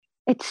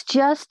It's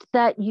just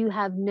that you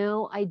have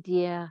no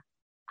idea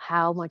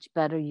how much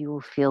better you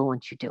will feel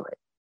once you do it.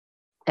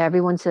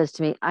 Everyone says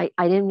to me, I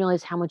didn't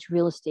realize how much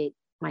real estate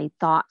my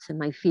thoughts and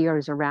my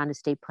fears around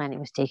estate planning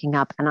was taking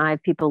up. And I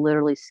have people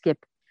literally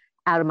skip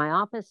out of my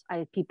office. I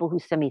have people who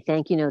send me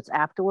thank you notes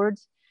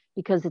afterwards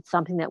because it's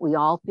something that we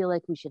all feel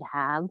like we should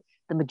have.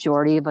 The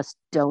majority of us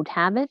don't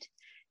have it.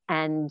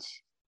 And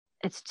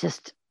it's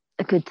just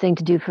a good thing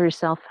to do for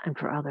yourself and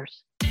for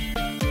others.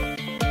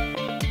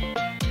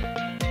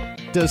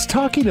 Does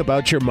talking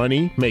about your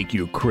money make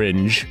you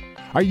cringe?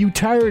 Are you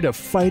tired of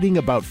fighting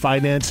about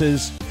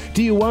finances?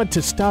 Do you want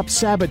to stop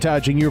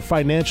sabotaging your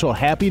financial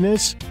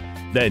happiness?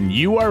 Then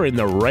you are in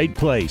the right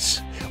place.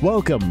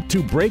 Welcome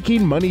to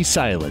Breaking Money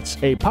Silence,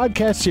 a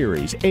podcast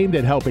series aimed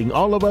at helping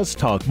all of us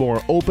talk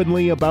more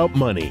openly about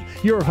money.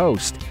 Your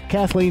host,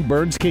 Kathleen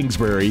Burns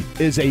Kingsbury,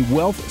 is a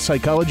wealth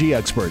psychology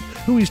expert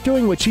who is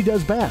doing what she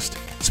does best,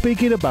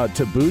 speaking about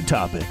taboo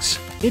topics.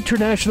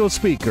 International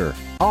speaker,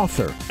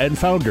 author, and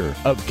founder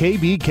of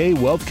KBK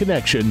Wealth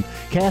Connection,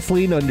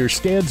 Kathleen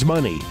understands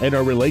money and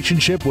our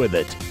relationship with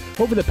it.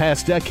 Over the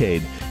past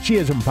decade, she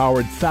has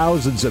empowered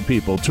thousands of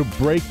people to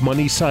break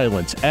money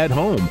silence at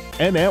home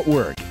and at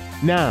work.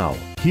 Now,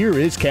 here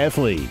is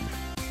Kathleen.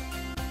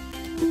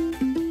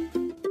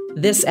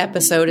 This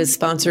episode is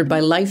sponsored by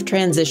Life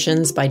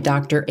Transitions by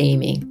Dr.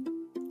 Amy,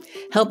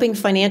 helping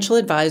financial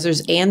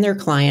advisors and their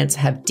clients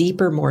have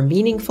deeper, more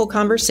meaningful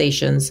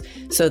conversations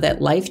so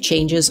that life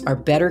changes are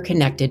better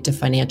connected to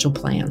financial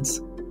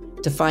plans.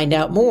 To find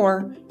out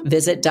more,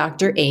 visit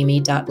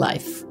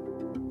dramy.life.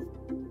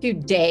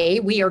 Today,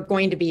 we are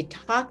going to be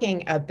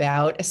talking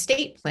about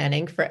estate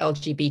planning for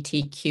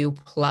LGBTQ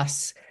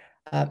plus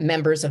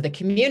members of the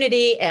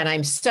community. And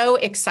I'm so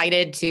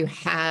excited to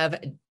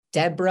have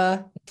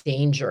Deborah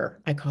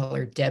Danger. I call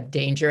her Deb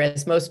Danger,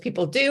 as most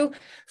people do,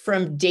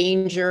 from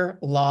Danger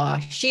Law.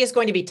 She is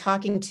going to be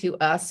talking to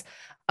us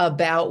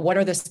about what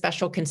are the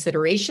special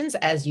considerations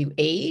as you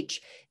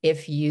age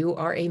if you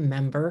are a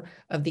member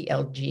of the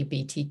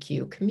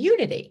LGBTQ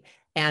community.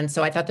 And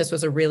so I thought this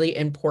was a really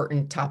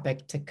important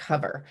topic to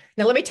cover.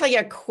 Now, let me tell you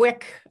a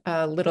quick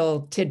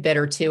little tidbit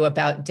or two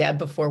about Deb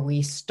before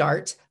we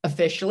start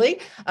officially.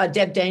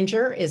 Deb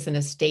Danger is an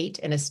estate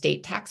and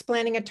estate tax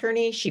planning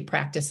attorney. She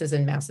practices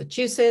in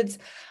Massachusetts.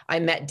 I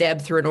met Deb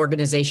through an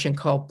organization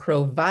called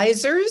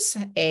Provisors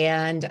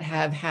and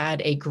have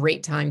had a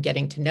great time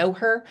getting to know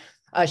her.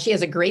 She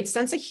has a great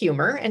sense of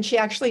humor, and she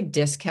actually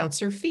discounts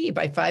her fee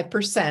by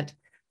 5%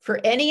 for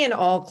any and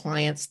all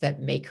clients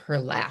that make her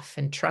laugh.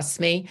 And trust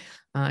me,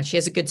 she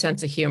has a good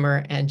sense of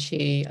humor and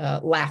she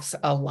laughs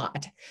a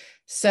lot.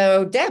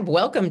 So Deb,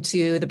 welcome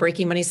to the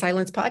Breaking Money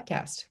Silence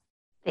podcast.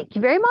 Thank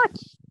you very much.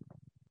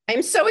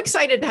 I'm so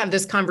excited to have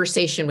this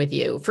conversation with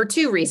you for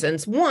two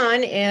reasons.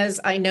 One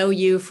is I know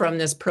you from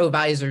this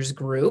Provisors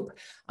group.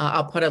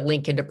 I'll put a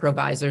link into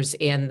Provisors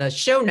in the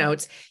show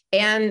notes.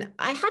 And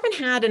I haven't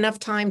had enough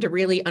time to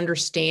really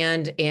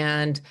understand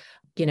and,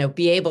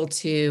 be able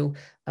to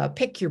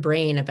pick your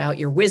brain about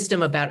your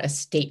wisdom about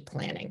estate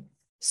planning.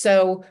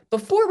 So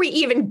before we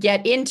even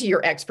get into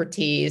your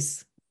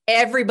expertise,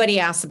 everybody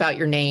asks about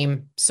your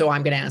name. So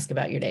I'm going to ask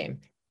about your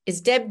name.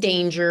 Is Deb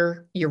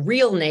Danger your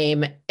real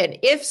name? And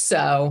if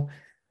so,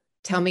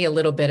 tell me a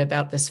little bit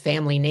about this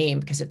family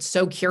name, because it's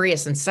so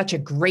curious and such a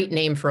great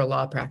name for a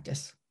law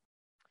practice.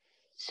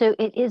 So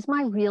it is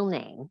my real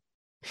name,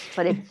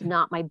 but it's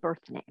not my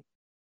birth name.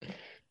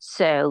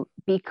 So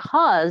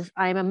because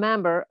I'm a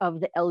member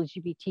of the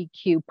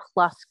LGBTQ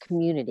plus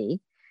community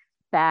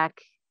back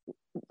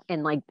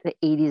in like the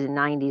 80s and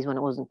 90s when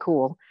it wasn't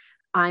cool,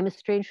 I'm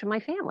estranged from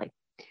my family.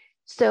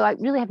 So I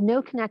really have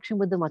no connection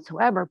with them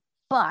whatsoever.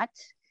 But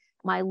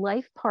my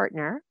life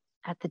partner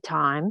at the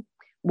time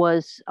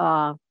was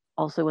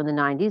also in the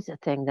 90s, a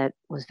thing that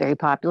was very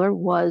popular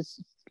was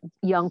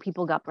young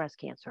people got breast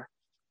cancer.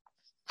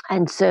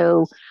 And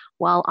so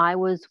while I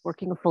was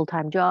working a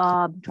full-time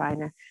job, trying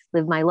to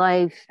live my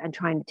life and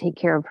trying to take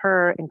care of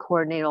her and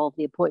coordinate all of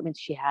the appointments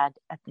she had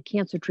at the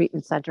cancer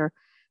treatment center,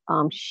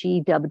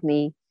 she dubbed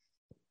me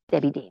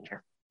Debbie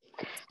Danger.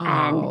 Oh.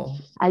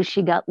 And as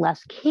she got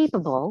less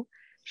capable,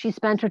 she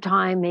spent her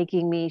time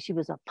making me, she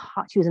was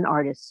an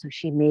artist. So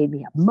she made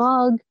me a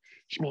mug.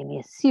 She made me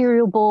a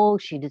cereal bowl.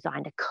 She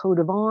designed a coat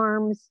of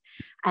arms.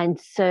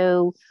 And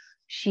so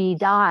she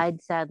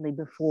died, sadly,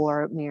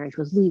 before marriage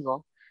was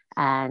legal.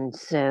 And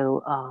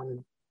so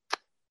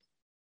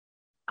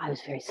I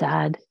was very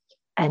sad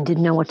and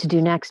didn't know what to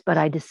do next, but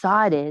I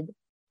decided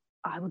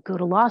I would go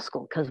to law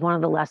school because one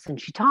of the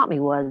lessons she taught me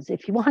was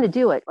if you want to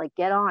do it, like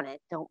get on it,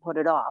 don't put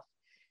it off.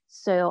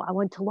 So I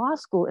went to law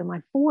school in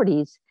my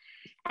 40s,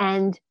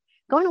 and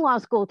going to law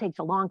school takes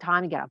a long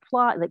time. You got to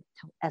apply, like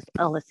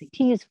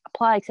LSATs,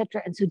 apply,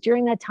 etc. And so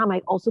during that time,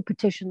 I also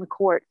petitioned the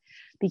court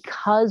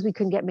because we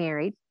couldn't get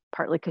married,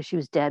 partly because she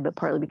was dead, but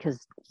partly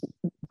because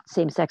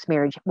same-sex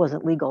marriage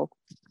wasn't legal.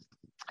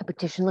 I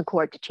petitioned the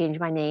court to change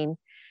my name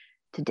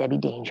to Debbie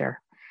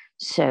Danger.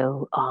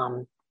 So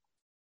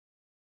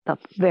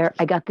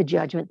I got the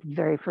judgment the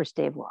very first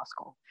day of law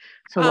school.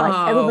 So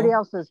like everybody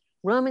else is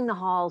roaming the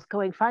halls,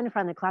 going front in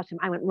front of the classroom.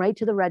 I went right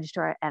to the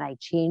register and I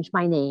changed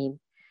my name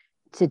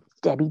to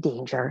Debbie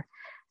Danger.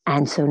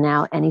 And so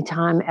now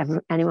anytime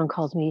anyone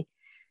calls me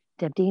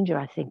Deb Danger,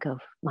 I think of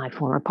my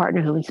former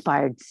partner who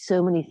inspired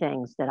so many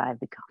things that I've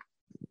become.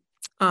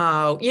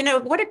 Oh,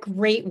 what a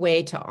great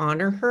way to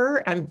honor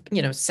her. I'm,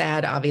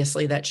 sad,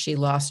 obviously, that she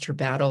lost her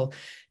battle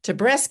to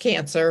breast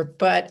cancer,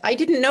 but I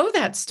didn't know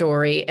that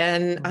story.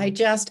 And I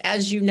just,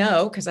 as you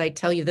know, because I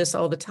tell you this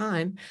all the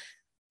time,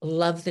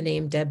 love the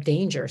name Deb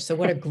Danger. So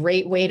what a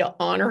great way to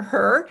honor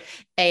her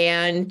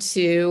and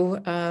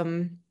to,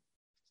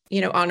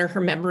 honor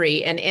her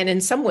memory. And in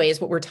some ways,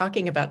 what we're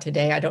talking about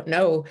today, I don't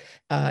know,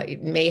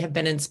 it may have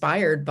been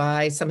inspired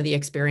by some of the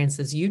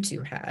experiences you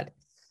two had.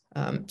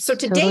 So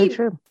today, totally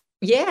true.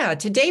 Yeah,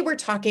 today we're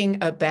talking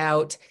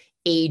about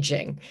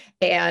aging.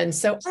 And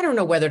so I don't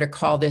know whether to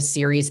call this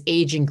series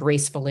Aging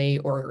Gracefully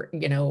or,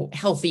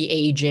 healthy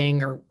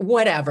aging or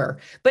whatever,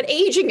 but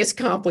aging is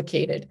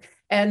complicated.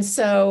 And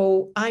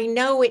so I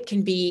know it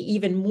can be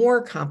even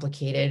more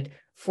complicated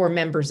for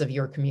members of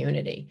your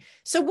community.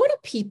 So what do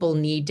people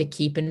need to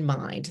keep in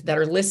mind that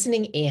are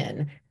listening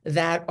in,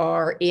 that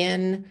are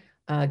in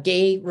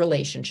gay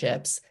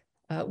relationships?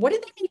 What do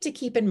they need to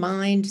keep in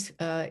mind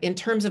in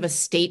terms of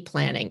estate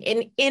planning?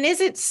 And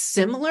is it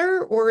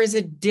similar or is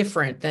it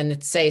different than,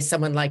 say,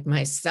 someone like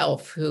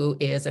myself who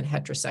is in a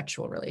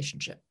heterosexual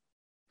relationship?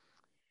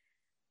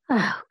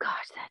 Oh,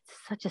 gosh,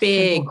 that's such a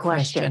big simple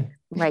question.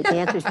 Right. The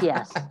answer is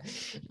yes.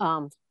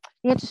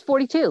 The answer is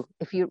 42,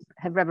 if you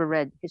have ever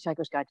read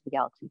Hitchhiker's Guide to the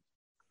Galaxy.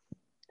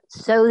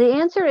 So the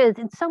answer is,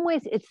 in some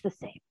ways, it's the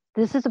same.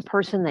 This is a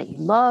person that you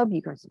love,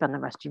 you're going to spend the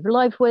rest of your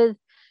life with.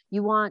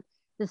 You want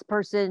this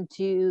person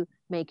to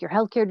make your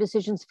healthcare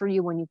decisions for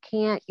you when you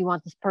can't. You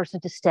want this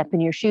person to step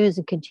in your shoes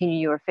and continue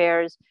your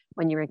affairs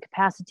when you're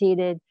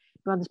incapacitated.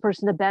 You want this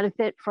person to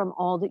benefit from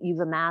all that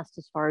you've amassed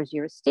as far as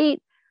your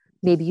estate.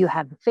 Maybe you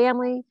have a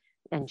family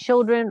and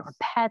children or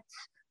pets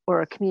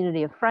or a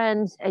community of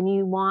friends, and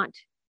you want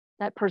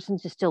that person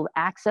to still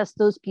access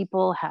those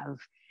people, have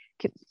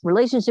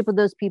relationship with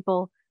those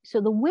people. So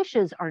the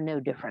wishes are no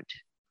different.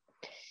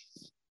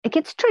 It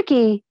gets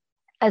tricky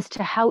as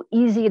to how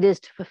easy it is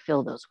to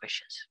fulfill those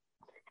wishes.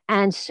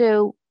 And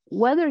so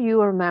whether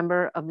you are a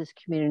member of this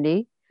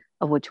community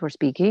of which we're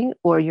speaking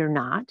or you're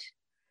not,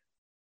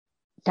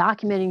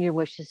 documenting your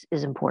wishes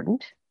is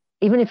important,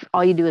 even if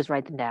all you do is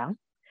write them down.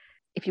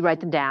 If you write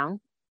them down,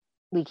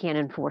 we can't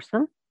enforce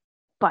them.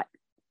 But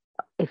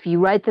if you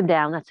write them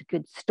down, that's a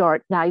good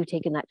start. Now you've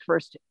taken that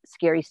first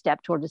scary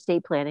step toward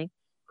estate planning.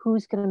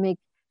 Who's going to make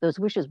those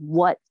wishes?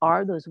 What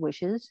are those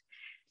wishes?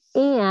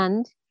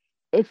 And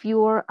if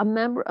you're a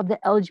member of the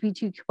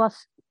LGBTQ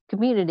plus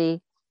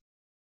community,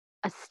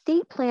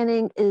 estate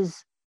planning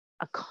is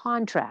a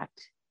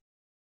contract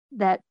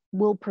that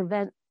will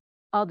prevent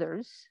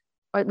others,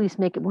 or at least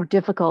make it more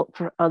difficult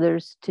for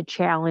others to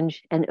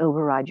challenge and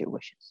override your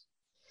wishes.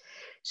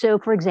 So,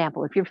 for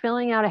example, if you're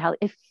filling out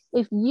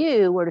if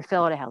you were to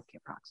fill out a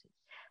healthcare proxy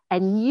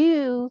and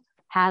you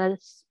had a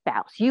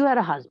spouse, you had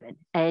a husband,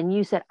 and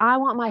you said, I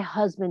want my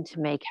husband to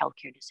make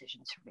healthcare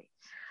decisions for me,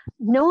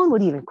 no one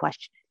would even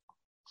question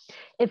it.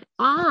 If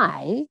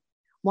I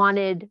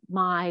wanted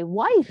my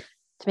wife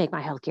to make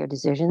my healthcare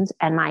decisions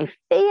and my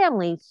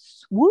family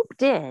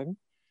swooped in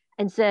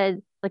and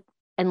said,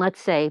 and let's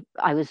say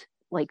I was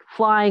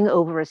flying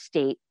over a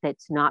state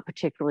that's not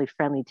particularly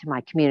friendly to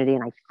my community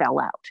and I fell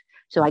out.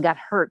 So I got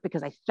hurt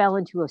because I fell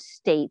into a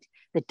state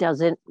that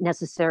doesn't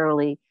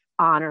necessarily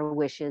honor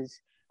wishes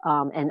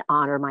and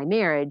honor my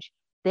marriage.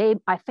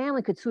 My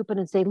family could swoop in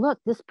and say, look,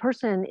 this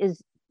person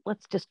is,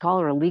 let's just call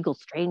her a legal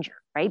stranger,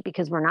 right?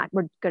 Because we're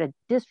going to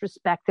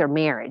disrespect their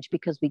marriage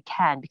because we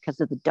can,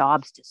 because of the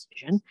Dobbs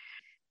decision.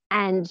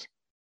 And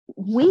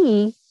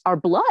we are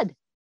blood.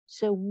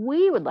 So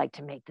we would like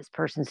to make this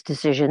person's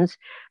decisions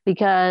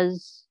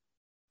because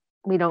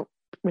we don't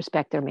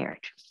respect their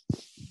marriage.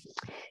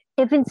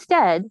 If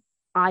instead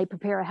I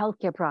prepare a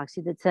healthcare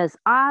proxy that says,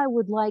 I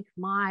would like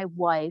my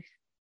wife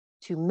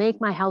to make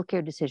my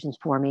healthcare decisions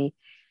for me,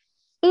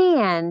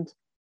 and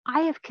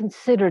I have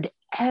considered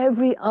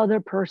every other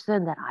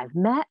person that I've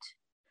met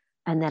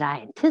and that I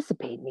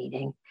anticipate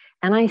meeting,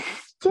 and I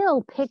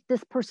still pick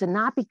this person,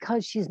 not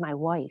because she's my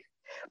wife,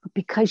 but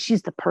because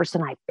she's the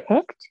person I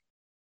picked.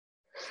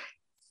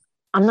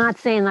 I'm not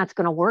saying that's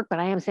going to work, but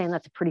I am saying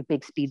that's a pretty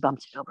big speed bump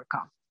to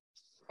overcome.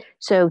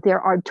 So there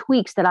are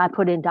tweaks that I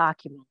put in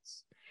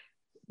documents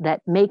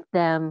that make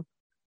them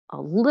a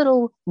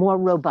little more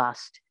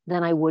robust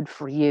than I would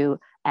for you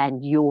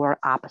and your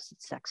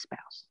opposite sex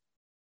spouse.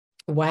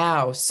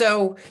 Wow.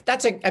 So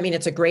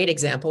it's a great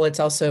example. It's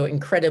also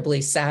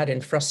incredibly sad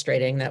and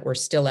frustrating that we're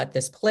still at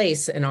this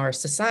place in our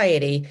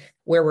society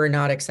where we're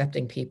not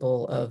accepting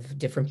people of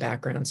different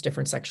backgrounds,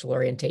 different sexual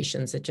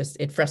orientations.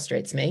 It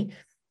frustrates me.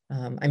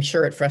 I'm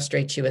sure it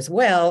frustrates you as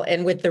well.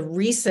 And with the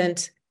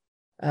recent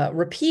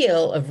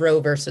repeal of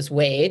Roe versus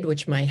Wade,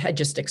 which my head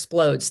just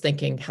explodes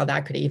thinking how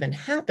that could even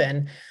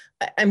happen,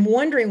 I'm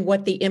wondering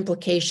what the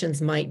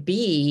implications might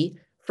be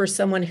for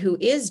someone who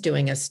is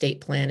doing estate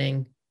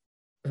planning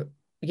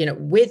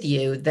with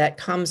you that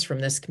comes from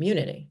this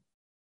community,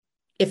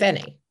 if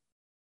any?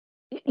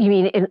 You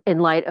mean in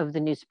light of the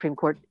new Supreme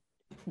Court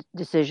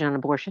decision on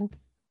abortion?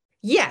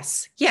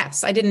 Yes.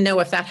 I didn't know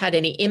if that had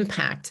any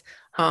impact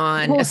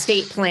on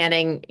estate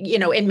planning,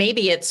 and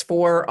maybe it's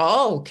for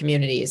all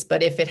communities,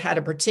 but if it had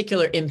a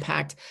particular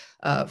impact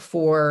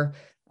for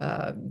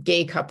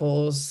gay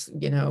couples,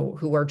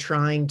 who are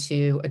trying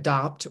to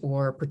adopt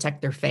or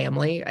protect their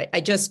family,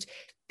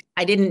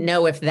 I didn't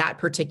know if that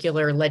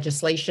particular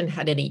legislation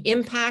had any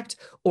impact,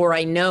 or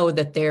I know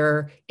that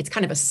it's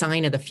kind of a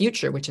sign of the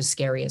future, which is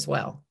scary as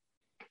well.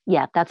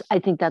 Yeah, I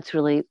think that's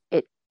really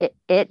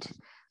it.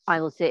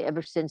 I will say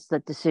ever since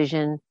that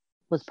decision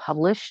was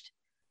published,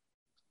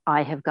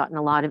 I have gotten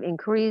a lot of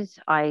inquiries.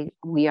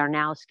 We are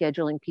now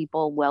scheduling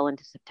people well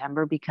into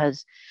September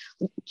because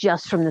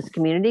just from this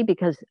community,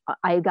 because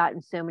I've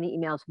gotten so many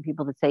emails from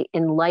people that say,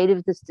 in light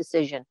of this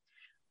decision,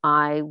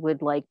 I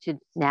would like to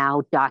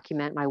now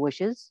document my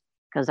wishes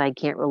because I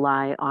can't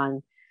rely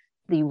on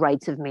the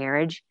rights of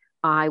marriage.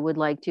 I would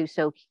like to.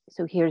 So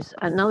here's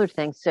another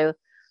thing. So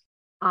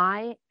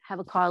I have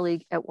a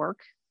colleague at work,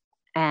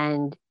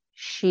 and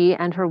she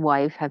and her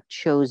wife have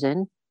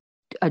chosen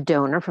a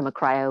donor from a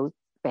cryo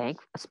bank,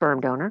 a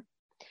sperm donor,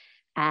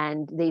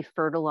 and they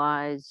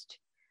fertilized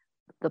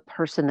the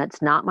person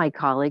that's not my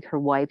colleague, her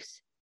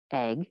wife's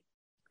egg,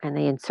 and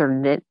they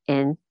inserted it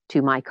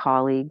into my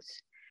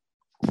colleague's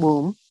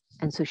womb.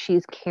 And so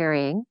she's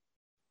carrying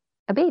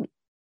a baby.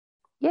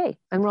 Yay.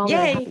 And we're all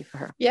very happy for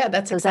her. Yeah,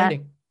 that's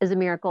exciting. That is a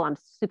miracle. I'm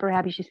super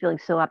happy she's feeling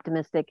so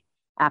optimistic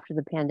after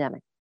the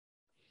pandemic.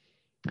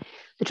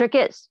 The trick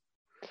is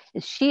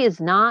she is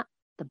not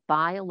the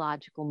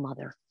biological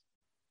mother.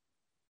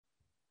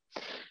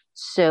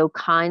 So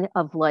kind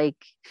of like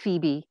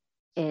Phoebe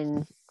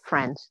in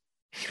Friends.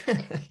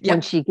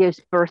 When she gives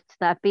birth to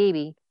that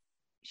baby,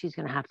 she's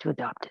going to have to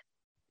adopt it.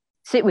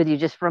 Sit with you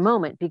just for a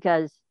moment,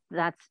 because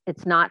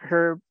it's not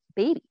her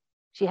baby.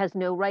 She has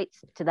no rights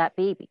to that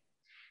baby.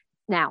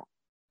 Now,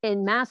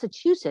 in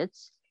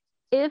Massachusetts,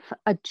 if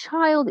a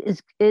child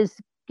is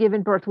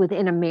given birth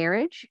within a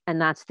marriage, and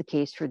that's the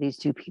case for these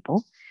two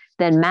people,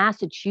 then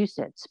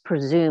Massachusetts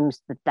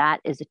presumes that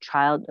is a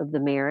child of the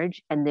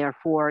marriage, and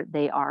therefore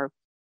they are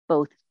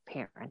both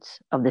parents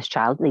of this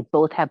child. They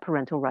both have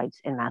parental rights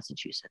in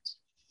Massachusetts.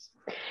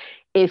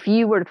 If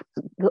you were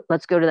to,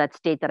 let's go to that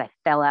state that I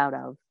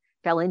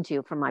fell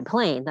into from my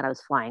plane that I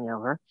was flying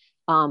over,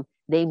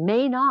 they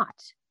may not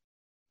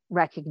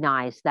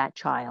recognize that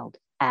child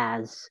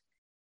as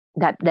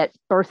that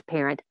birth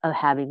parent of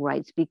having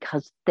rights,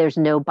 because there's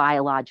no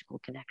biological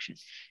connection.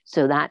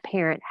 So that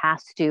parent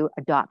has to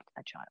adopt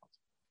that child.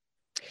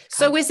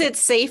 So is it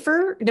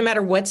safer, no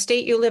matter what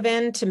state you live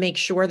in, to make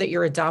sure that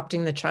you're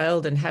adopting the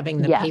child and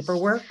having the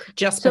paperwork,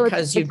 just so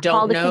because you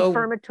don't know?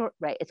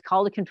 Right. It's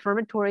called a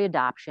confirmatory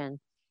adoption.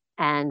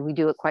 And we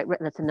do it quite,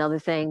 that's another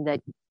thing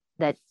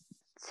that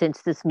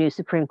since this new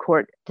Supreme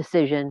Court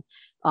decision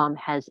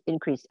has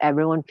increased,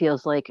 everyone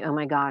feels like, oh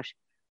my gosh,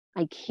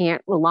 I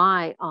can't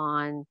rely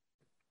on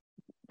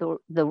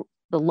the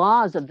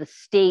laws of the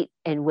state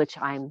in which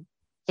I'm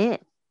in,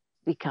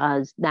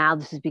 because now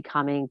this is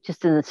becoming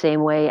just in the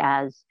same way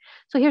as,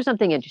 so here's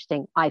something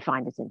interesting. I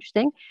find it's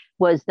interesting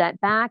was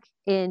that back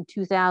in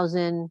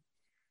 2000,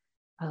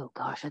 oh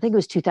gosh, I think it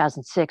was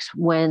 2006,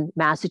 when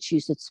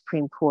Massachusetts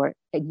Supreme Court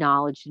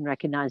acknowledged and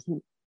recognized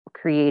and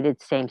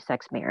created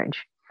same-sex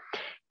marriage.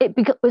 It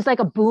was like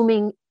a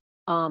booming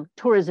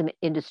tourism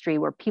industry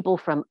where people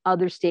from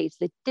other states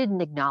that didn't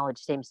acknowledge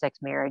same-sex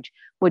marriage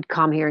would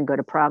come here and go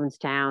to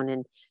Provincetown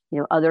and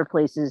other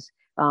places,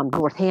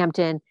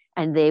 Northampton,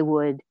 and they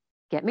would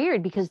get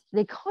married because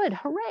they could.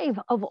 Hooray!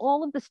 Of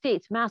all of the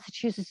states,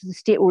 Massachusetts is the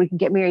state where we can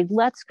get married.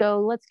 Let's go.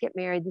 Let's get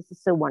married. This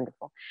is so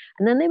wonderful.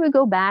 And then they would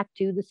go back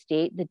to the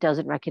state that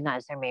doesn't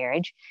recognize their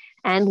marriage,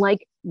 and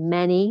like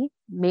many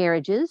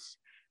marriages,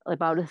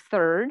 about a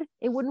third,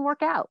 it wouldn't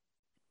work out.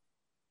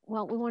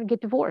 Well, we want to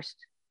get divorced.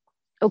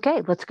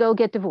 Okay, let's go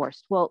get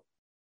divorced. Well,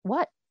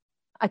 what?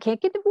 I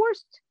can't get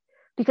divorced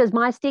because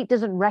my state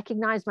doesn't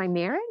recognize my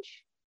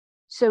marriage.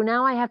 So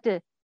now I have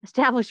to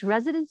establish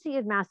residency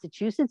in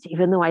Massachusetts,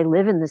 even though I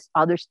live in this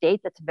other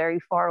state that's very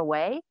far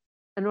away,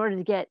 in order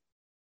to get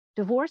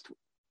divorced.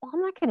 Well,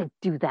 I'm not going to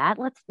do that.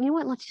 Let's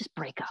just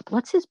break up.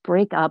 Let's just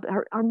break up.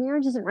 Our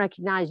marriage isn't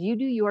recognized. You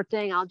do your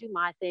thing. I'll do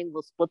my thing.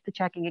 We'll split the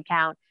checking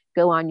account.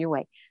 Go on your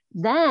way.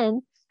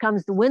 Then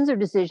comes the Windsor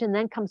decision.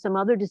 Then comes some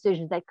other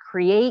decisions that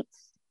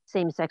creates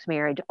same-sex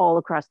marriage all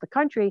across the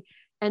country.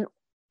 And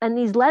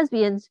these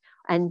lesbians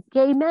and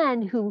gay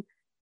men who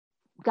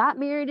got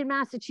married in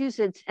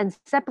Massachusetts and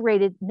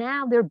separated,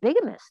 now they're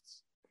bigamists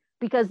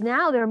because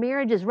now their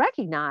marriage is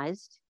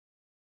recognized,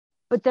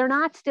 but they're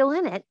not still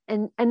in it.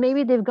 And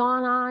maybe they've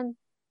gone on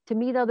to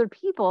meet other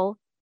people,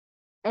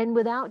 and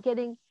without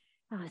getting,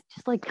 it's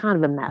just like kind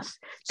of a mess.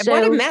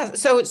 What a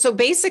mess. So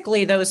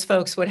basically those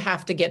folks would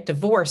have to get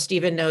divorced,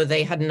 even though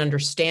they had an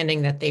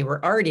understanding that they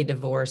were already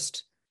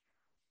divorced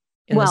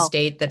in the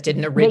state that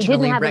didn't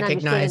originally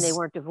recognize. They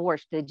weren't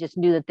divorced. They just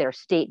knew that their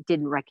state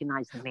didn't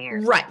recognize the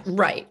marriage.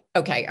 Right.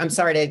 Okay. I'm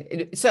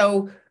sorry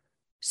so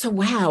So,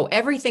 wow,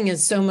 everything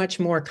is so much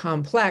more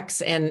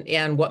complex.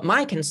 And what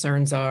my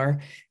concerns are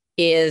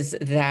is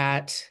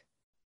that,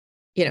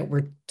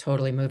 we're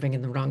totally moving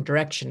in the wrong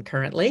direction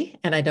currently.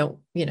 And I don't,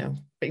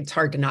 it's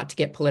hard to not to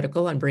get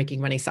political on Breaking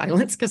Money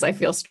Silence because I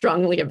feel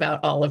strongly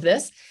about all of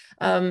this.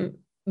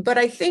 But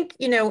I think,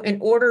 in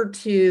order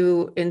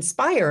to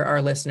inspire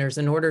our listeners,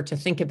 in order to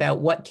think about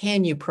what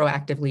can you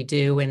proactively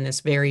do in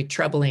this very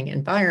troubling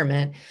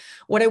environment,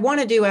 what I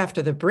want to do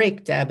after the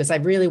break, Deb, is I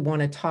really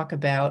want to talk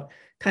about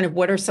kind of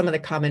what are some of the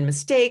common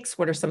mistakes,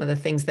 what are some of the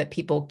things that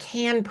people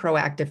can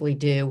proactively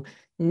do,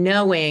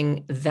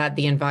 knowing that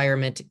the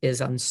environment is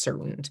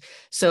uncertain.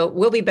 So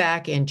we'll be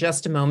back in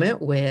just a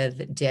moment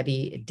with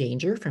Debbie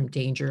Danger from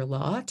Danger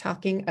Law,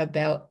 talking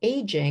about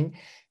aging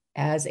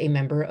as a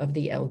member of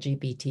the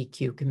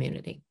LGBTQ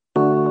community.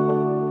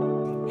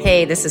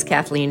 Hey, this is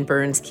Kathleen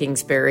Burns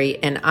Kingsbury,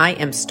 and I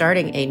am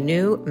starting a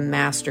new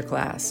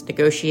masterclass,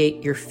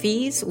 Negotiate Your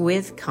Fees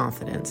with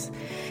Confidence.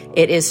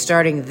 It is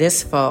starting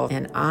this fall,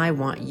 and I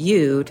want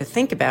you to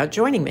think about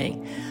joining me.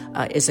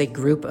 It's a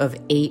group of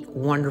 8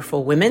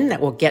 wonderful women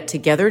that will get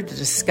together to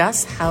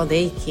discuss how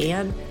they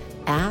can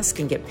ask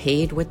and get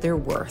paid what they're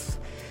worth.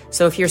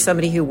 So if you're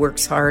somebody who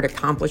works hard,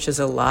 accomplishes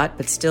a lot,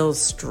 but still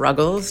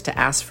struggles to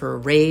ask for a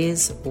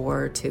raise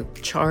or to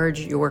charge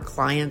your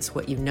clients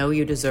what you know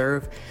you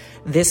deserve,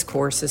 this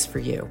course is for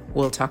you.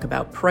 We'll talk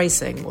about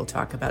pricing. We'll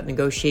talk about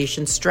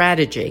negotiation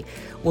strategy.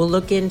 We'll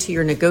look into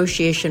your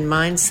negotiation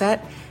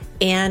mindset,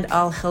 and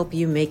I'll help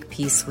you make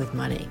peace with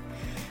money.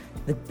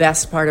 The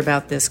best part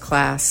about this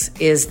class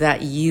is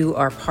that you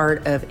are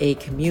part of a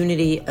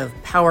community of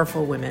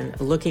powerful women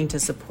looking to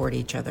support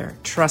each other.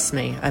 Trust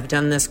me, I've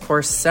done this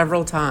course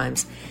several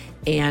times,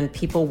 and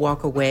people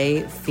walk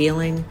away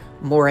feeling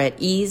more at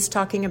ease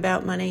talking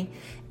about money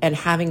and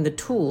having the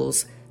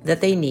tools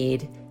that they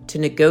need to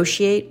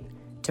negotiate,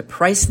 to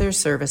price their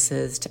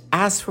services, to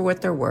ask for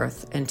what they're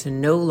worth, and to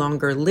no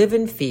longer live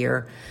in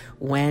fear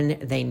when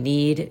they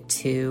need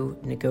to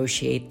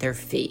negotiate their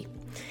fee.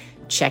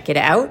 Check it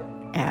out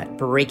at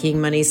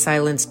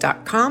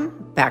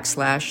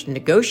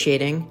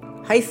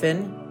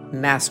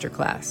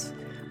breakingmoneysilence.com/negotiating-masterclass.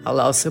 I'll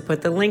also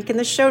put the link in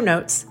the show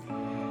notes.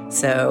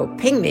 So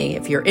ping me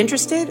if you're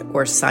interested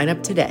or sign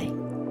up today.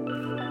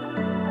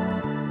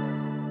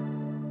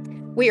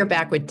 We are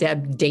back with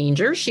Deb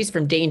Danger. She's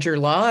from Danger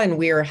Law, and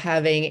we are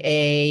having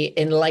a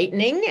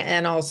enlightening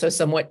and also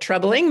somewhat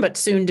troubling, but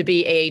soon to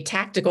be a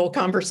tactical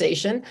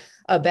conversation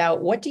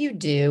about what do you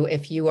do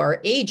if you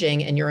are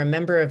aging and you're a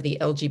member of the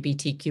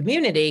LGBT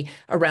community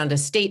around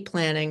estate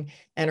planning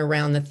and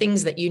around the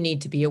things that you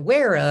need to be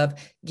aware of,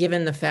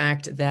 given the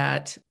fact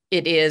that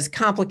it is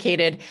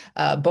complicated,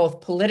 both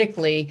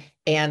politically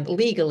and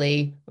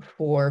legally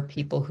for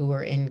people who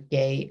are in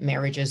gay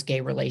marriages,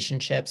 gay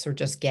relationships, or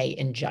just gay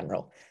in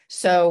general.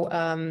 So,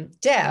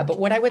 Deb,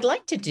 what I would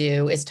like to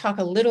do is talk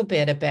a little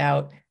bit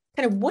about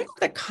kind of what are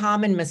the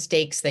common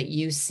mistakes that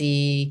you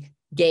see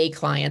gay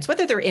clients,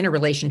 whether they're in a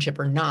relationship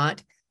or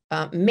not,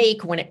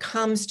 make when it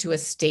comes to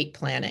estate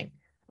planning.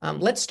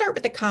 Let's start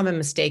with the common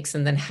mistakes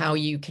and then how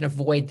you can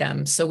avoid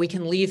them so we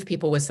can leave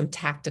people with some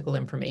tactical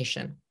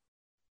information.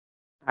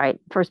 All right.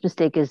 First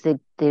mistake is they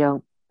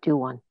don't do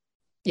one.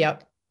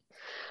 Yep.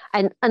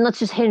 And let's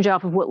just hinge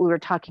off of what we were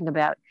talking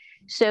about.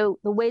 So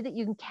the way that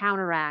you can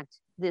counteract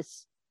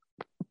this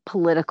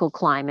political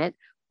climate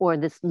or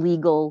this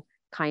legal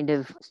kind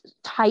of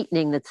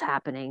tightening that's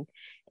happening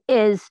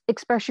is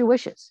express your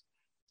wishes.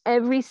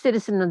 Every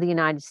citizen of the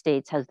United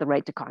States has the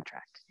right to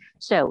contract.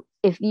 So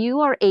if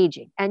you are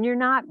aging and you're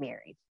not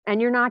married and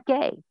you're not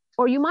gay,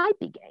 or you might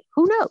be gay,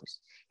 who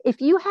knows?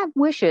 If you have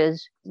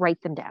wishes,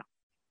 write them down.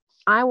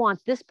 I want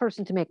this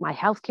person to make my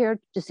healthcare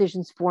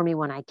decisions for me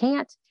when I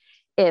can't.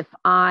 If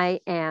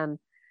I am,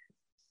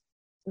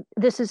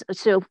 this is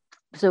so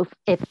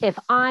if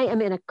I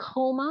am in a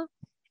coma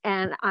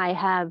and I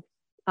have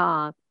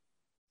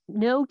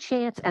no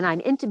chance and I'm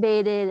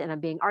intubated and I'm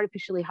being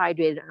artificially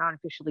hydrated and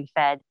artificially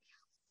fed,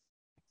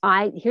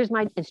 here's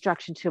my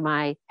instruction to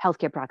my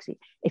healthcare proxy.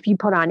 If you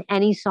put on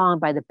any song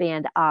by the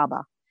band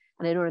ABBA,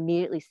 and I don't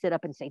immediately sit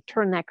up and say,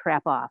 turn that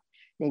crap off,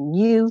 then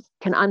you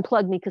can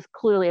unplug me because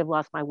clearly I've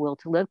lost my will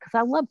to live because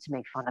I love to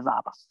make fun of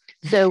ABBA.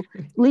 So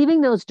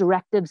leaving those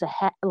directives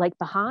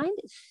behind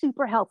is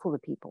super helpful to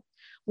people.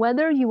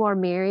 Whether you are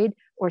married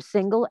or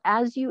single,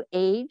 as you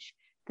age,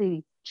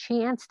 the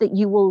chance that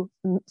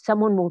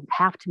someone will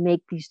have to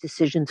make these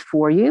decisions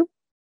for you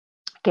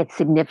gets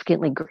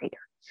significantly greater.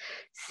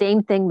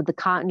 Same thing with the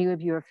continuity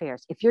of your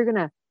affairs. If you're going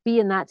to be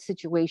in that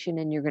situation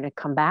and you're going to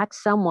come back,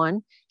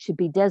 someone should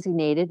be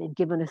designated and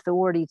given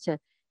authority to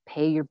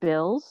pay your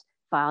bills,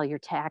 file your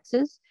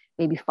taxes,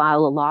 maybe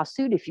file a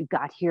lawsuit if you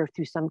got here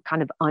through some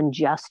kind of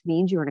unjust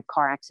means. You're in a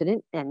car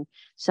accident and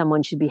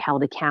someone should be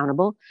held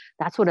accountable.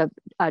 That's what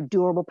a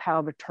durable power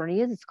of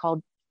attorney is. It's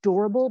called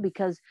durable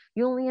because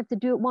you only have to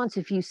do it once.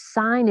 If you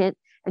sign it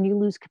and you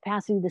lose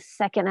capacity the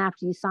second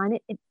after you sign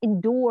it, it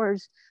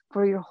endures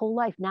for your whole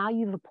life. Now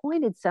you've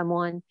appointed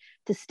someone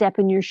to step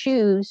in your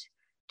shoes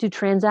to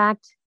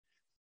transact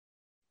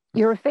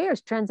your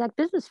affairs, transact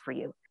business for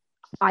you.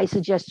 I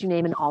suggest you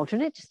name an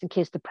alternate just in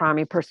case the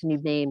primary person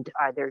you've named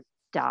either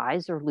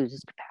dies or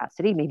loses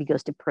capacity, maybe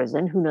goes to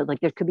prison. Who knows? Like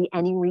there could be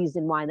any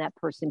reason why that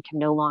person can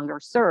no longer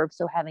serve.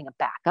 So having a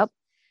backup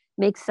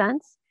makes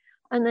sense.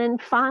 And then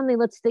finally,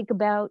 let's think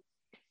about,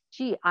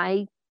 gee,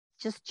 I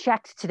just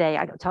checked today.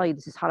 I don't tell you,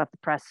 this is hot off the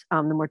press.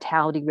 The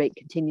mortality rate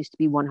continues to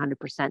be 100%.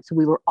 So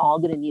we were all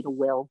going to need a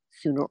will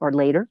sooner or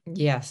later.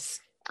 Yes.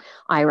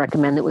 I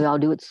recommend that we all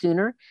do it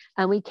sooner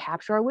and we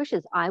capture our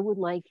wishes. I would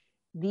like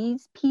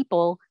these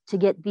people to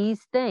get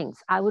these things.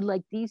 I would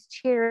like these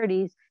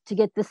charities to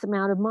get this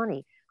amount of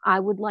money.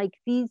 I would like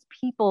these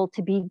people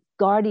to be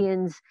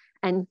guardians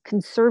and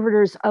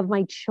conservators of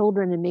my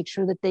children and make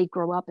sure that they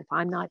grow up if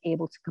I'm not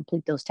able to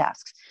complete those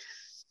tasks.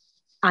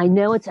 I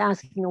know it's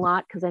asking a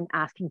lot because I'm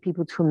asking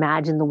people to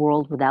imagine the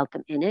world without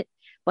them in it.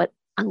 But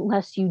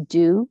unless you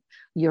do,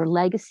 your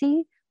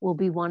legacy will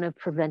be one of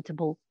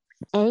preventable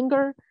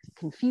anger,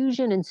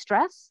 confusion, and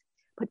stress.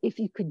 But if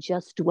you could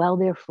just dwell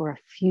there for a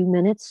few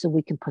minutes so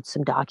we can put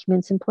some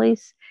documents in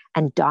place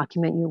and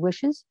document your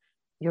wishes,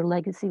 your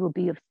legacy will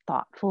be of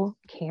thoughtful,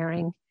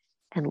 caring,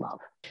 and love.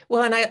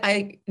 Well, and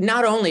I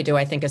not only do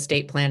I think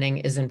estate planning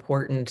is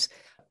important,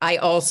 I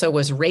also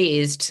was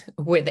raised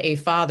with a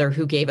father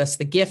who gave us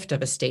the gift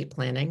of estate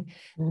planning.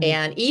 Mm-hmm.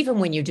 And even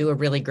when you do a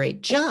really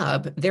great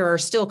job, there are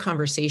still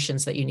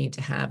conversations that you need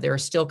to have. There are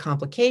still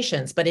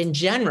complications. But in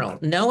general,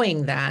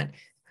 knowing that,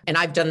 and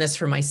I've done this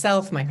for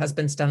myself, my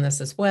husband's done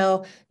this as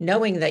well,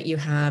 knowing that you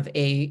have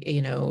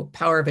a,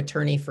 power of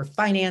attorney for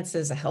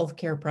finances, a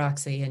healthcare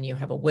proxy, and you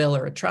have a will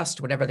or a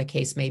trust, whatever the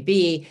case may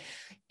be,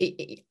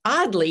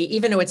 oddly,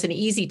 even though it's an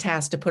easy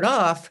task to put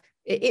off,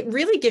 it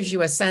really gives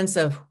you a sense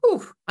of,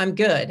 whew, I'm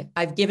good.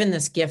 I've given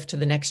this gift to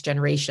the next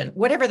generation,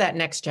 whatever that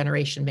next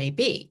generation may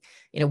be.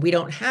 We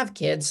don't have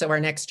kids, so our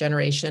next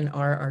generation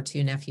are our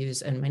two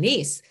nephews and my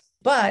niece.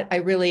 But I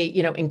really,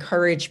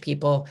 encourage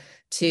people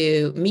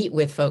to meet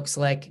with folks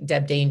like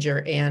Deb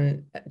Danger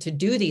and to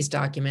do these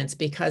documents,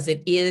 because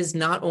it is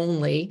not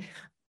only,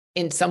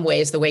 in some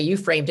ways, the way you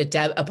framed it,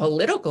 Deb, a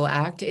political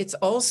act. It's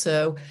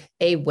also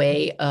a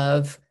way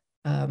of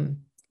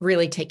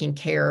really taking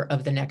care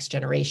of the next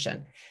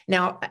generation.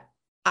 Now,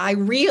 I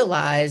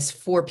realize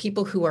for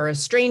people who are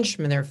estranged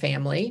from their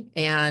family,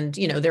 and,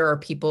 there are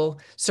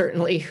people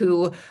certainly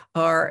who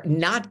are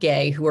not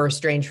gay who are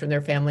estranged from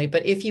their family,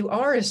 but if you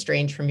are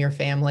estranged from your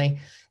family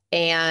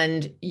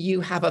and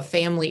you have a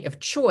family of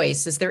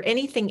choice, is there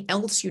anything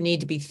else you need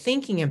to be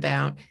thinking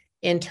about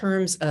in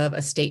terms of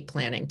estate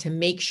planning to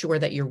make sure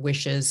that your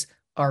wishes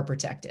are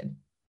protected?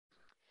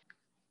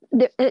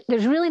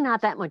 There's really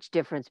not that much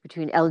difference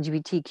between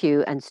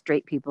LGBTQ and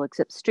straight people,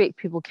 except straight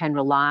people can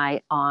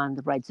rely on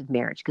the rights of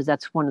marriage, because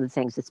that's one of the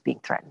things that's being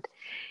threatened.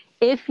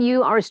 If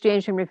you are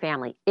estranged from your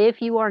family,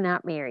 if you are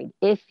not married,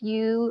 if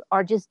you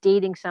are just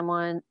dating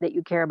someone that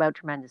you care about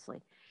tremendously,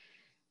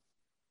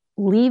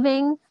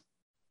 leaving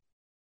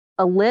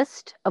a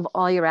list of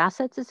all your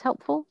assets is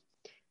helpful.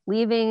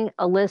 Leaving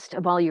a list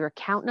of all your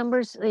account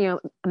numbers,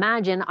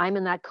 imagine I'm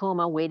in that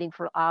coma waiting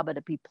for ABBA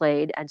to be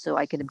played, and so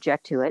I could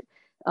object to it.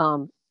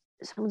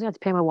 Someone's going to have to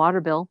pay my water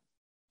bill.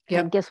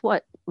 Yep. And guess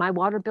what? My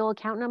water bill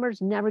account number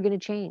is never going to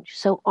change.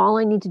 So all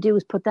I need to do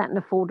is put that in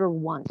a folder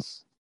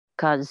once,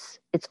 because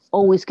it's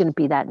always going to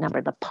be that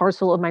number. The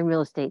parcel of my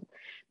real estate,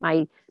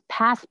 my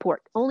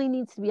passport only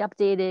needs to be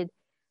updated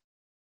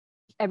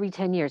every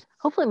 10 years.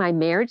 Hopefully my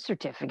marriage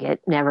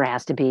certificate never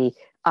has to be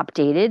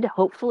updated.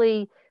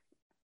 Hopefully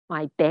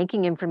my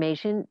banking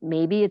information,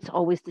 maybe it's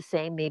always the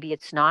same, maybe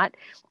it's not.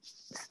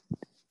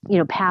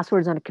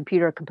 Passwords on a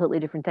computer are a completely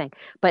different thing.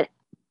 But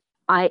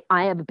I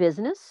have a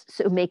business,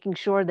 so making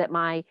sure that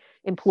my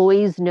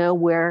employees know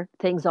where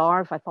things are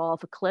if I fall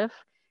off a cliff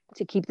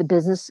to keep the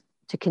business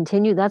to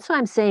continue. That's why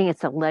I'm saying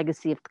it's a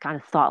legacy of kind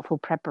of thoughtful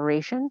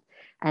preparation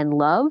and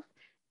love.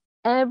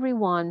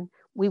 Everyone,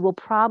 we will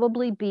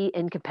probably be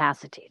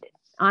incapacitated.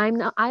 I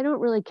don't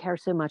really care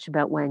so much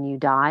about when you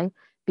die,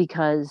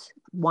 because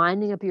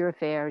winding up your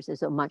affairs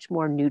is a much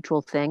more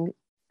neutral thing,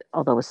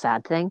 although a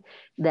sad thing,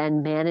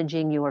 than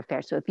managing your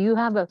affairs. So if you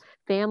have a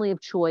family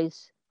of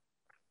choice,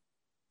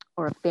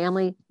 or a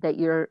family that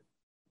you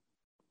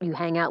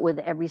hang out with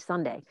every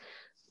Sunday,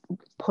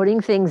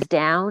 putting things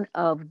down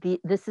of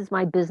this is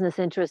my business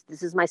interest,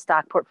 this is my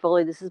stock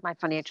portfolio, this is my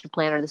financial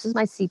planner, this is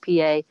my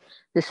CPA,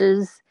 this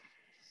is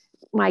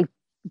my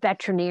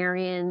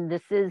veterinarian,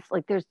 this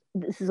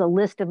is a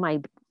list of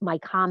my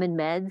common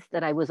meds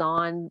that I was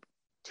on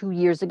 2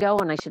 years ago,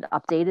 and I should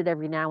update it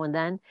every now and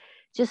then.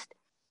 Just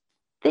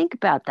think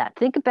about that.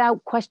 Think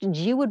about questions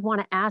you would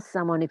want to ask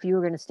someone if you were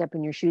going to step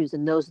in your shoes.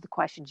 And those are the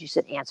questions you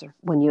should answer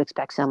when you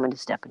expect someone to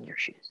step in your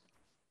shoes.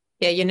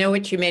 Yeah, you know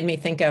what you made me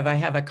think of? I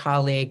have a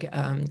colleague,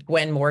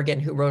 Gwen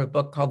Morgan, who wrote a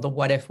book called The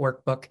What If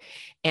Workbook,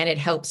 and it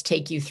helps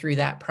take you through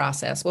that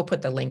process. We'll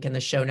put the link in the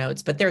show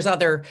notes, but there's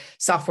other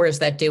softwares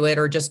that do it,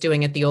 or just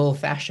doing it the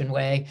old-fashioned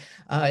way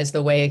is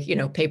the way,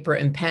 paper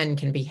and pen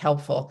can be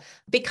helpful.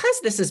 Because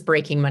this is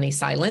Breaking Money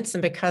Silence,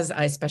 and because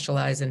I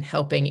specialize in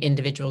helping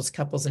individuals,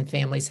 couples, and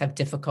families have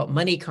difficult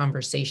money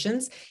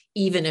conversations,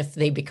 even if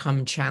they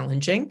become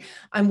challenging,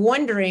 I'm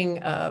wondering,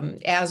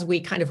 as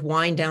we kind of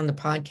wind down the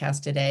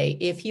podcast today,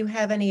 if you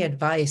have any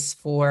advice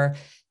for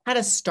how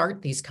to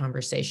start these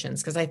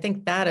conversations, because I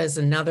think that is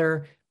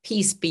another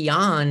piece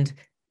beyond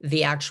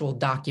the actual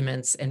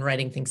documents and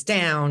writing things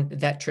down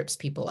that trips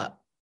people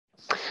up.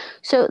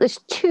 So there's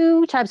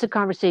two types of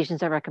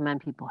conversations I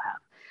recommend people have.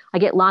 I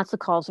get lots of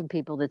calls from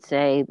people that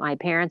say, my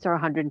parents are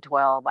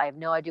 112. I have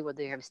no idea whether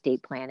they have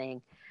estate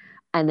planning,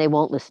 and they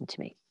won't listen to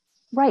me.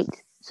 Right.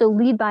 So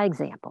lead by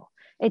example.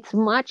 It's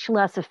much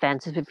less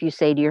offensive if you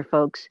say to your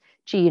folks,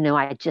 gee,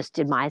 I just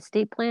did my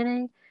estate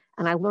planning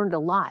and I learned a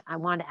lot. I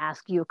want to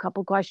ask you a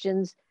couple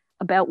questions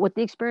about what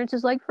the experience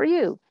is like for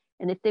you.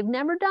 And if they've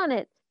never done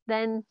it,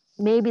 then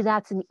maybe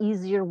that's an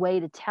easier way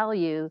to tell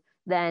you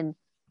than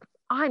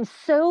what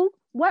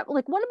about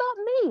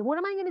me? What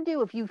am I going to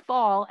do if you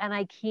fall and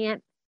I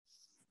can't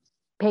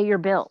pay your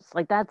bills?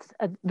 Like, that's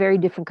a very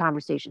different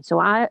conversation. So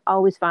I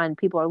always find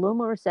people are a little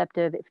more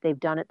receptive if they've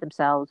done it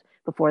themselves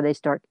before they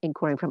start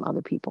inquiring from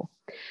other people.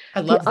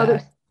 I love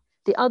that.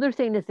 The other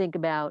thing to think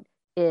about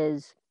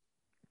is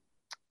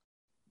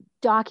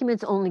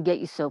documents only get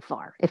you so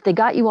far. If they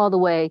got you all the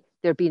way,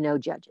 there'd be no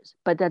judges.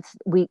 But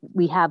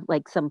we have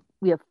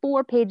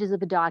 4 pages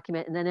of a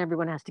document, and then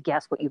everyone has to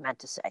guess what you meant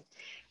to say.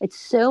 It's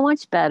so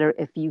much better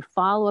if you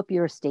follow up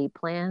your estate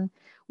plan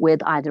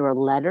with either a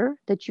letter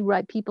that you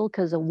write people,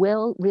 because a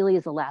will really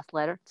is a last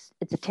letter.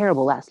 It's a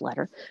terrible last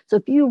letter. So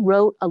if you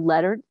wrote a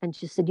letter and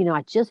just said,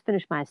 I just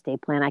finished my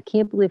estate plan. I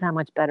can't believe how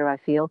much better I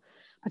feel.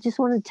 I just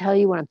want to tell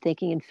you what I'm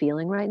thinking and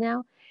feeling right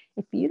now.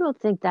 If you don't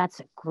think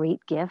that's a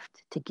great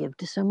gift to give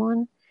to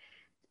someone,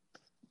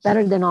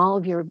 better than all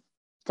of your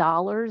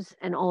dollars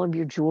and all of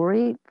your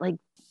jewelry,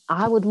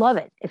 I would love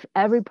it if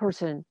every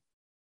person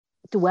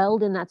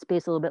dwelled in that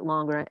space a little bit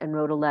longer and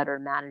wrote a letter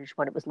and managed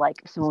what it was like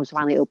if someone was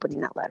finally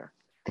opening that letter.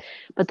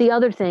 But the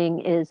other thing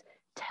is,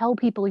 tell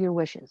people your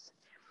wishes.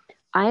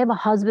 I have a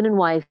husband and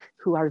wife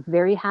who are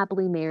very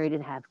happily married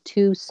and have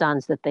 2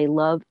 sons that they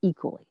love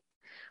equally.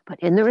 But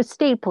in their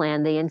estate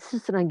plan, they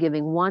insisted on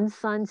giving one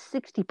son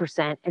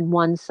 60% and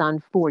one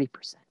son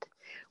 40%.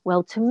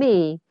 Well, to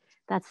me,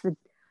 that's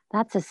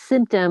a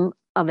symptom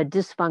of a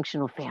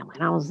dysfunctional family.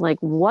 And I was like,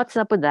 what's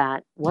up with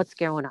that? What's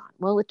going on?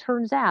 Well, it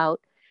turns out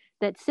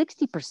that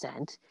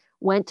 60%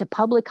 went to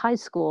public high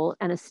school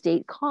and a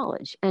state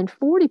college, and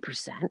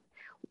 40%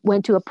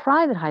 went to a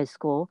private high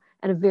school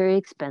and a very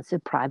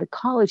expensive private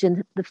college.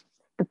 And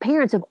the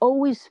parents have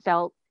always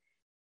felt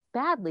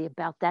badly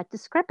about that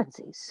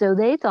discrepancy. So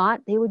they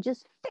thought they would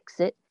just fix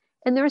it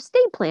in their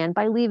estate plan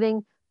by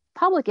leaving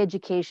public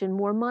education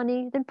more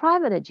money than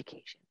private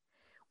education.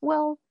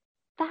 Well,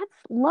 that's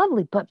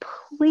lovely, but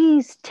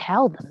please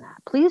tell them that.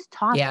 Please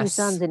talk to your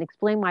sons and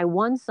explain why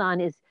one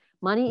son is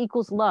money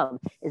equals love,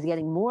 is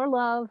getting more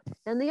love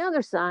than the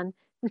other son,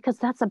 because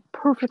that's a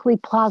perfectly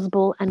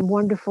plausible and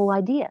wonderful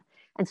idea.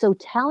 And so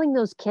telling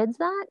those kids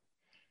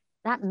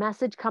that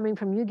message coming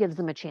from you gives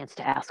them a chance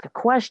to ask a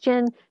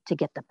question, to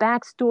get the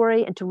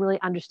backstory, and to really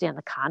understand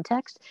the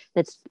context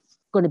that's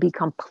going to be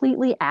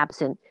completely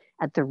absent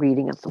at the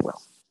reading of the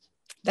will.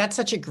 That's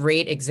such a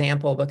great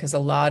example, because a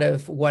lot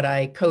of what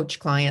I coach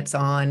clients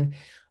on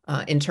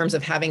in terms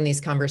of having these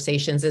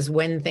conversations is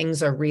when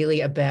things are really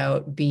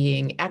about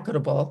being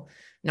equitable,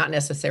 not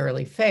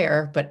necessarily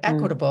fair, but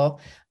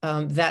equitable,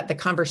 that the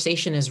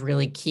conversation is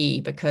really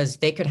key, because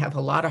they could have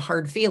a lot of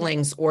hard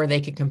feelings, or they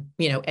could,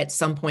 at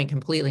some point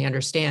completely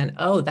understand,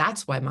 oh,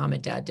 that's why mom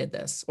and dad did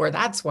this, or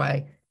that's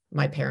why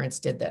my parents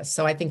did this.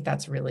 So I think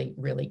that's really,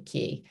 really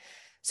key.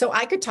 So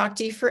I could talk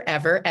to you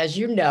forever, as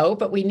you know,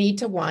 but we need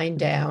to wind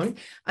down.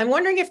 I'm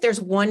wondering if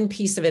there's one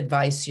piece of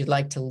advice you'd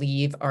like to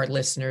leave our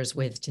listeners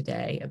with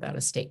today about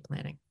estate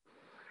planning.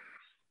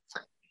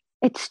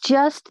 It's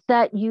just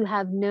that you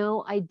have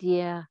no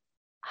idea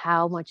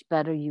how much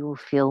better you will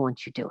feel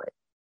once you do it.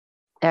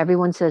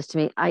 Everyone says to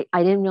me, I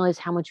didn't realize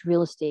how much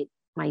real estate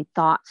my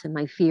thoughts and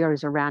my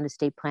fears around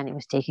estate planning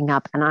was taking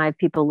up. And I have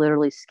people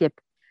literally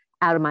skip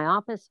out of my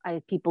office. I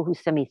have people who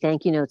send me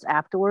thank you notes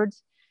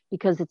afterwards,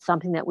 because it's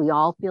something that we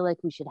all feel like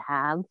we should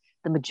have.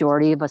 The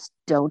majority of us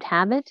don't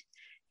have it.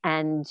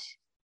 And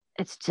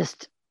it's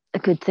just a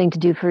good thing to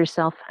do for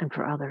yourself and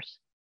for others.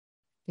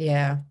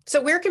 Yeah. So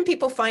where can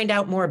people find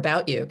out more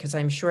about you? Because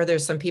I'm sure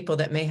there's some people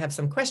that may have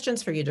some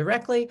questions for you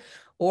directly,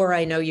 or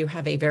I know you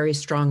have a very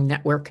strong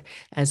network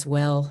as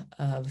well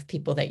of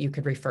people that you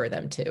could refer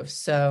them to.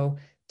 So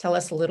tell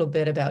us a little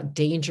bit about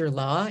Danger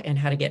Law and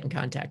how to get in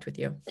contact with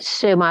you.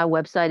 So my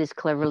website is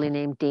cleverly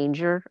named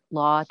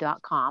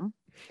dangerlaw.com.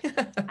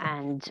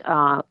 And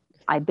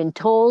I've been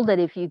told that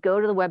if you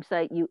go to the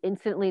website, you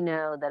instantly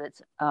know that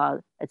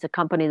it's a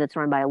company that's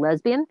run by a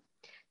lesbian.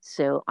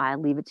 So I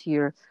leave it to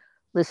your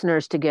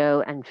listeners to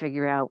go and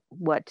figure out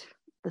what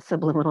the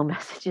subliminal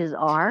messages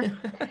are.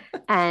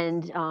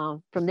 And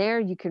from there,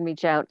 you can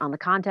reach out on the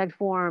contact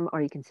form,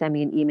 or you can send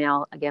me an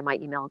email. Again, my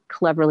email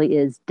cleverly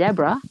is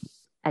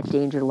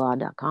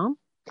Deborah@dangerlaw.com.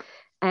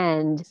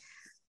 And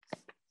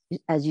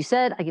as you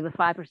said, I give a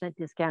 5%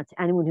 discount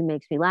to anyone who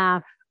makes me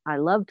laugh. I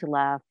love to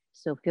laugh.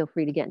 So feel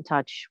free to get in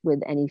touch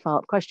with any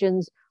follow-up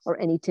questions or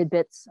any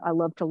tidbits. I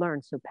love to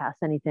learn. So pass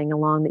anything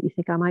along that you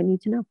think I might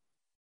need to know.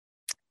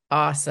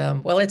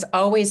 Awesome. Well, it's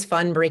always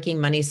fun breaking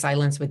money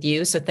silence with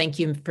you. So thank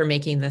you for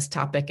making this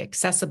topic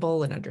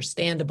accessible and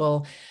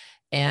understandable.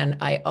 And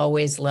I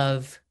always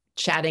love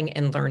chatting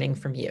and learning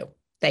from you.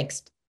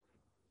 Thanks.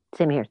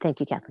 Same here. Thank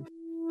you, Kathleen.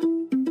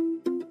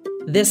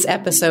 This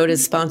episode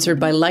is sponsored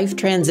by Life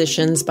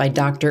Transitions by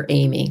Dr.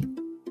 Amy,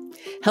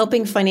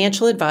 helping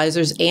financial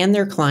advisors and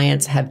their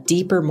clients have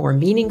deeper, more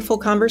meaningful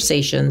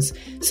conversations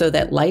so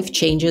that life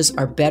changes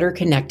are better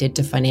connected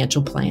to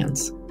financial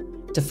plans.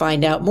 To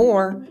find out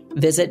more,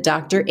 visit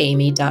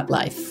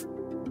dramy.life.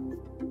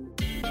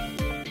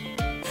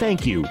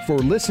 Thank you for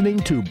listening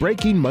to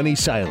Breaking Money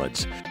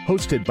Silence,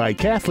 hosted by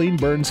Kathleen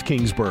Burns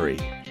Kingsbury,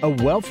 a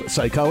wealth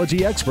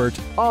psychology expert,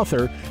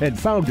 author, and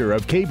founder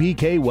of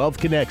KBK Wealth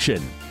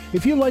Connection.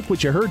 If you like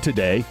what you heard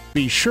today,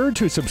 be sure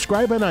to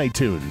subscribe on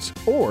iTunes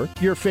or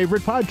your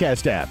favorite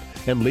podcast app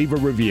and leave a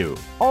review.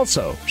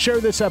 Also, share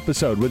this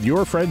episode with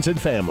your friends and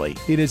family.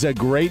 It is a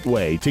great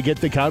way to get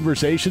the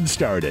conversation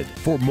started.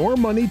 For more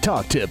money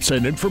talk tips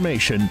and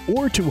information,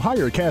 or to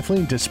hire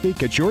Kathleen to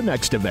speak at your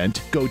next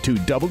event, go to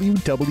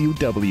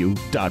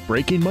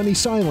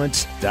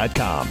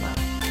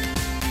www.breakingmoneysilence.com.